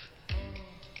live.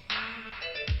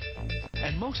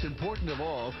 And most important of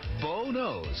all, Bo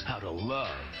knows how to love.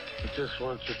 I just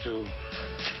want you to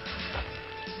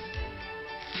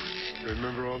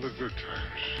remember all the good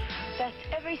times. That's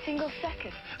every single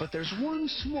second. But there's one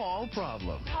small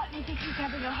problem. Courtney thinks he's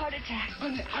having a heart attack.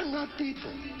 Honey, I'm not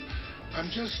people. I'm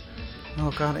just...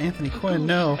 Oh, God, Anthony Quinn,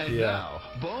 no. And now,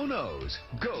 Bo knows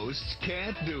Ghosts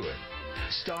Can't Do It.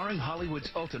 Starring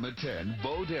Hollywood's Ultimate 10,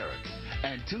 Bo Derek,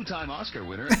 and two-time Oscar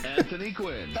winner Anthony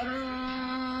Quinn.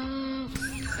 I'm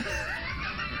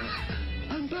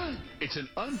done. It's an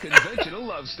unconventional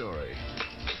love story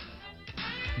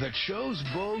that shows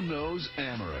Bo knows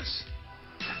amorous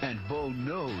and Bo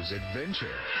knows adventure.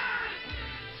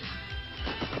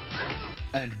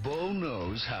 And Bo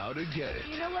knows how to get it.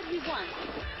 You know what he wants?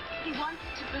 He wants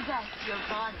to possess your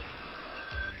body.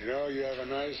 You know, you have a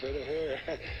nice head of hair.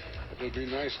 It would be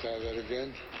nice to have that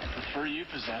again. I prefer you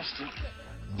possessed it.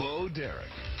 Bo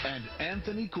Derek and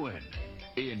Anthony Quinn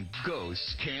in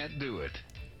Ghosts Can't Do It.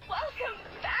 Welcome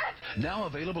back! Now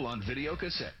available on video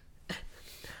cassette.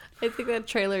 I think that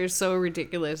trailer is so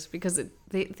ridiculous because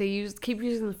they keep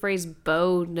using the phrase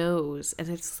 "Bo knows," and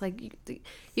it's like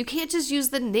you can't just use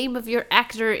the name of your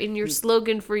actor in your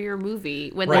slogan for your movie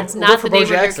when that's not the name of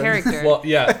your character. Well,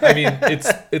 yeah, I mean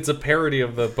it's a parody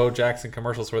of the Bo Jackson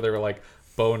commercials where they were like,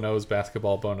 Bo knows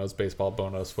basketball, Bo knows baseball, Bo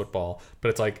knows football, but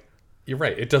it's like, you're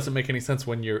right, it doesn't make any sense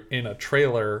when you're in a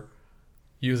trailer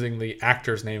using the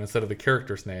actor's name instead of the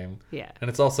character's name. Yeah, and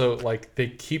it's also like they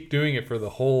keep doing it for the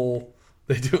whole.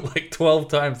 They do it like 12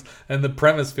 times, and the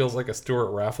premise feels like a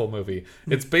Stuart Raffle movie.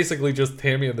 It's basically just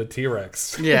Tammy and the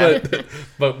T-Rex. Yeah.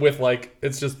 But with like,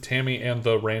 it's just Tammy and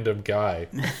the random guy.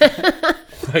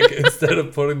 Like, instead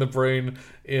of putting the brain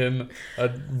in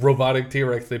a robotic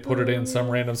T-Rex, they put it in some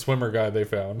random swimmer guy they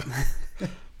found.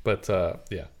 But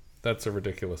yeah, that's a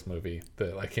ridiculous movie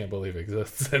that I can't believe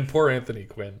exists. And poor Anthony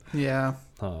Quinn. Yeah.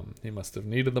 He must have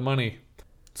needed the money.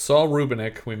 Saul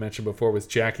Rubinek, we mentioned before, was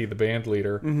Jackie, the band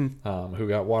leader, who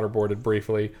got waterboarded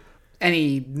briefly.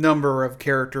 Any number of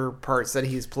character parts that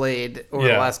he's played over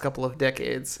the last couple of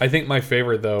decades. I think my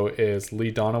favorite, though, is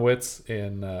Lee Donowitz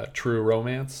in True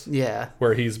Romance. Yeah.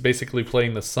 Where he's basically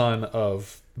playing the son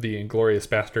of the Inglourious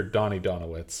Bastard Donnie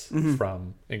Donowitz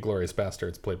from Inglourious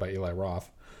Bastards, played by Eli Roth.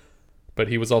 But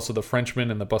he was also the Frenchman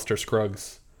in the Buster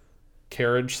Scruggs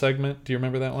carriage segment. Do you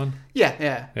remember that one?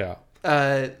 Yeah. Yeah.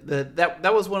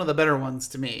 That was one of the better ones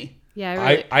to me.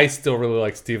 Yeah, I still really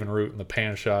like Stephen Root in the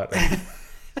pan shot.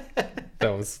 that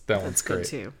one's great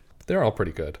too. They're all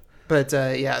pretty good. But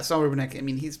Saul Rubinek, I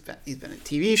mean, he's been in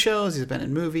TV shows, he's been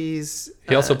in movies.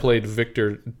 He also played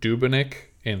Victor Dubinick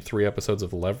in 3 episodes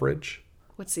of Leverage.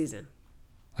 What season?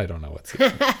 I don't know what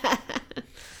season.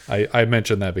 I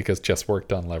mentioned that because Jess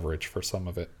worked on Leverage for some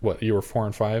of it. What, you were 4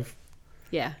 and 5?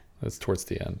 Yeah. That's towards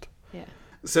the end. Yeah.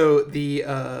 So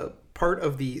the part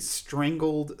of the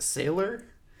strangled sailor.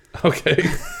 Okay.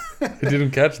 I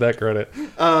didn't catch that credit.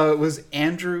 Was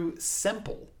Andrew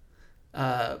Semple.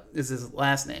 Is his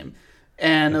last name.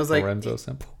 And I was like... Lorenzo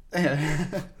Semple.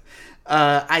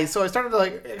 I started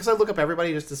to because I look up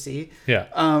everybody just to see. Yeah.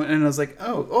 And I was like,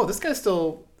 oh, this guy's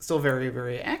still very,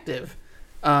 very active.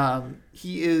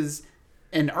 He is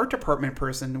an art department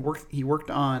person. He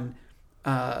worked on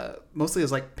mostly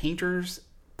as like painters,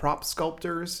 prop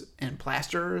sculptors, and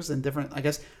plasterers, and different. I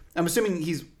guess I'm assuming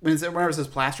whenever it says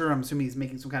plaster, I'm assuming he's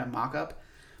making some kind of mock-up.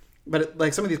 But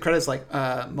like some of these credits, like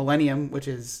Millennium, which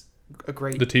is a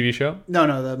great the TV show.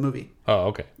 No, the movie. Oh,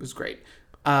 okay. It was great.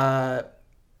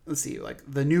 let's see, like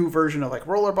the new version of like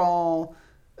Rollerball,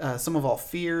 Sum of All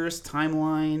Fears,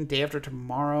 Timeline, Day After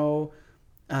Tomorrow,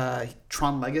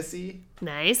 Tron Legacy.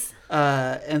 Nice.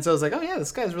 And so I was like, oh yeah,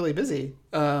 this guy's really busy.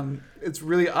 It's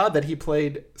really odd that he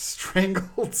played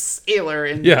Strangled Sailor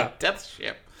in Death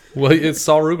Ship. Well, it's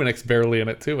Saul Rubinick's barely in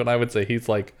it too, and I would say he's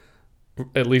like,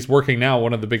 at least working now,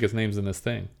 one of the biggest names in this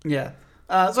thing. Yeah.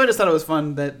 So I just thought it was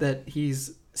fun that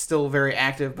he's still very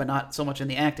active, but not so much in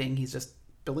the acting. He's just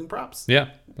building props. Yeah,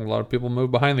 a lot of people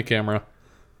move behind the camera.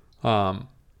 What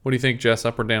do you think, Jess?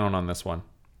 Up or down on this one?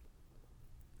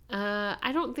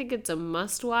 I don't think it's a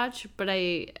must-watch, but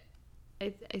I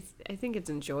think it's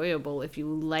enjoyable if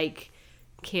you like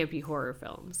campy horror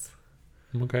films.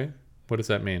 Okay, what does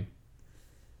that mean?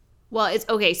 Well, it's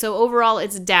okay. So overall,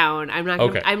 it's down. I'm not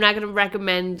gonna, Okay. I'm not going to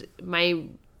recommend my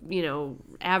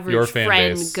average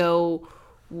friend base. go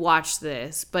watch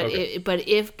this. But Okay. but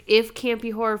if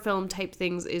campy horror film type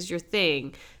things is your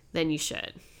thing, then you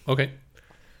should. Okay,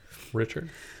 Richard.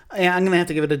 Yeah, I'm gonna have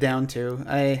to give it a down too.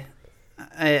 I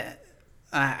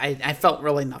felt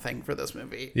really nothing for this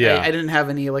movie. Yeah. I didn't have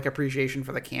any like appreciation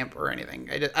for the camp or anything.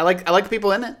 I like the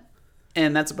people in it,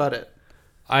 and that's about it.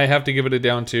 I have to give it a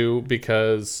down too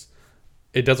because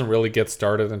it doesn't really get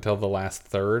started until the last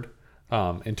third.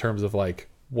 In terms of like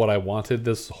what I wanted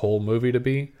this whole movie to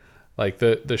be, like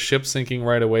the ship sinking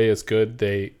right away is good.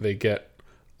 They get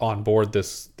on board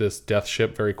this death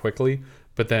ship very quickly,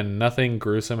 but then nothing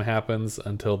gruesome happens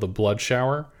until the blood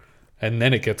shower, and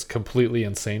then it gets completely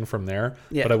insane from there.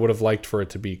 Yeah. But I would have liked for it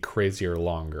to be crazier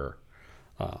longer.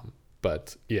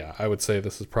 But yeah, I would say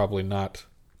this is probably not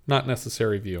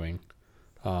necessary viewing.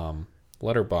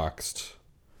 Letterboxd.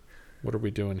 What are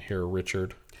we doing here,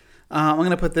 Richard? I'm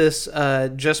going to put this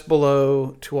just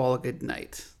below To All a Good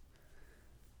Night.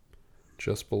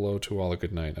 Just below To All a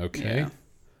Good Night. Okay. Yeah.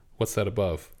 What's that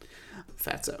above?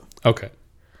 Fatso. Okay.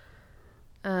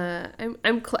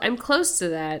 I'm close to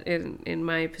that in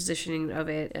my positioning of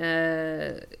it.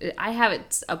 I have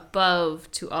it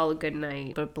above To All a Good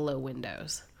Night, but below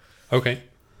Windows. Okay.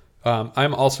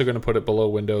 I'm also going to put it below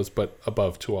Windows, but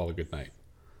above To All a Good Night.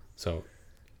 So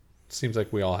it seems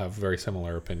like we all have a very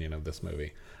similar opinion of this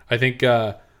movie. I think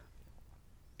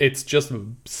it's just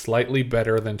slightly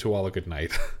better than To All a Good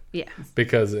Night. Yeah.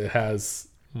 Because it has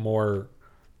more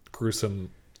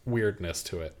gruesome weirdness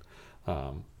to it.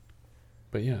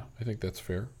 But yeah, I think that's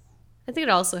fair. I think it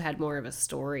also had more of a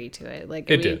story to it.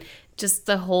 Like, It did. Just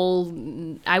the whole...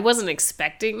 I wasn't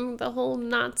expecting the whole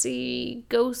Nazi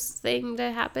ghost thing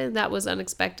to happen. That was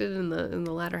unexpected in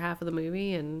the latter half of the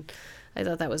movie, and I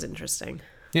thought that was interesting.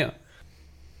 Yeah.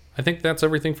 I think that's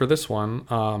everything for this one.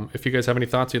 If you guys have any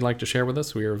thoughts you'd like to share with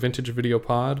us, we are Vintage Video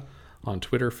Pod on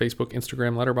Twitter, Facebook,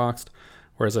 Instagram, Letterboxd,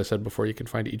 where, as I said before, you can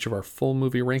find each of our full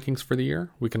movie rankings for the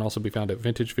year. We can also be found at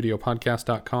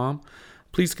vintagevideopodcast.com.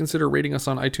 Please consider rating us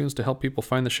on iTunes to help people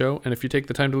find the show, and if you take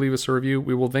the time to leave us a review,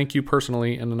 we will thank you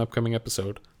personally in an upcoming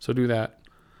episode. So do that.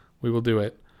 We will do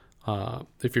it.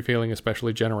 If you're feeling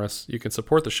especially generous, you can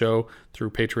support the show through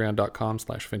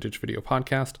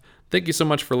patreon.com/vintagevideopodcast. Thank you so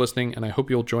much for listening, and I hope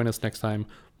you'll join us next time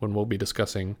when we'll be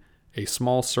discussing A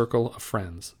Small Circle of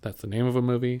Friends. That's the name of a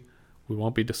movie. We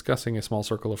won't be discussing A Small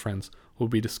Circle of Friends. We'll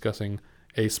be discussing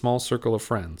A Small Circle of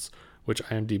Friends, which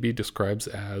IMDb describes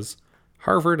as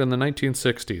Harvard in the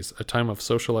 1960s, a time of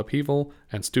social upheaval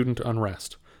and student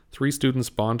unrest. 3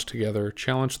 students bond together,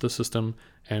 challenge the system,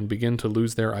 and begin to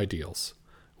lose their ideals.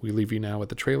 We leave you now with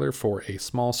the trailer for A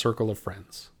Small Circle of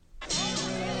Friends.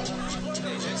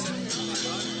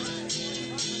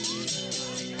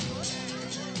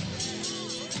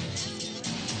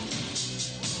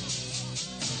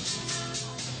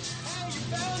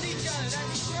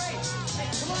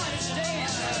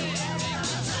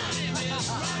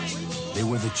 They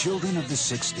were the children of the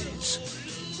 60s,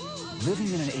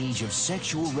 living in an age of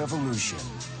sexual revolution,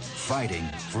 fighting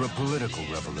for a political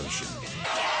revolution.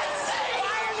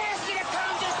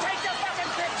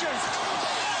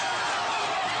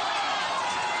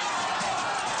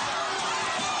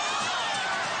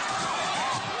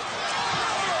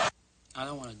 I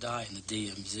don't want to die in the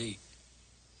DMZ.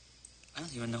 I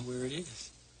don't even know where it is.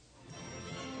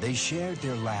 They shared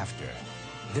their laughter,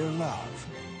 their love,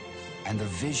 and the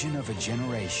vision of a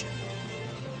generation.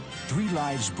 3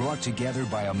 lives brought together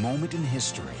by a moment in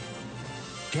history.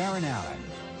 Karen Allen,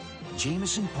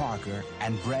 Jameson Parker,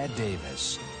 and Brad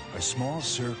Davis, A Small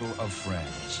Circle of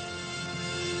Friends.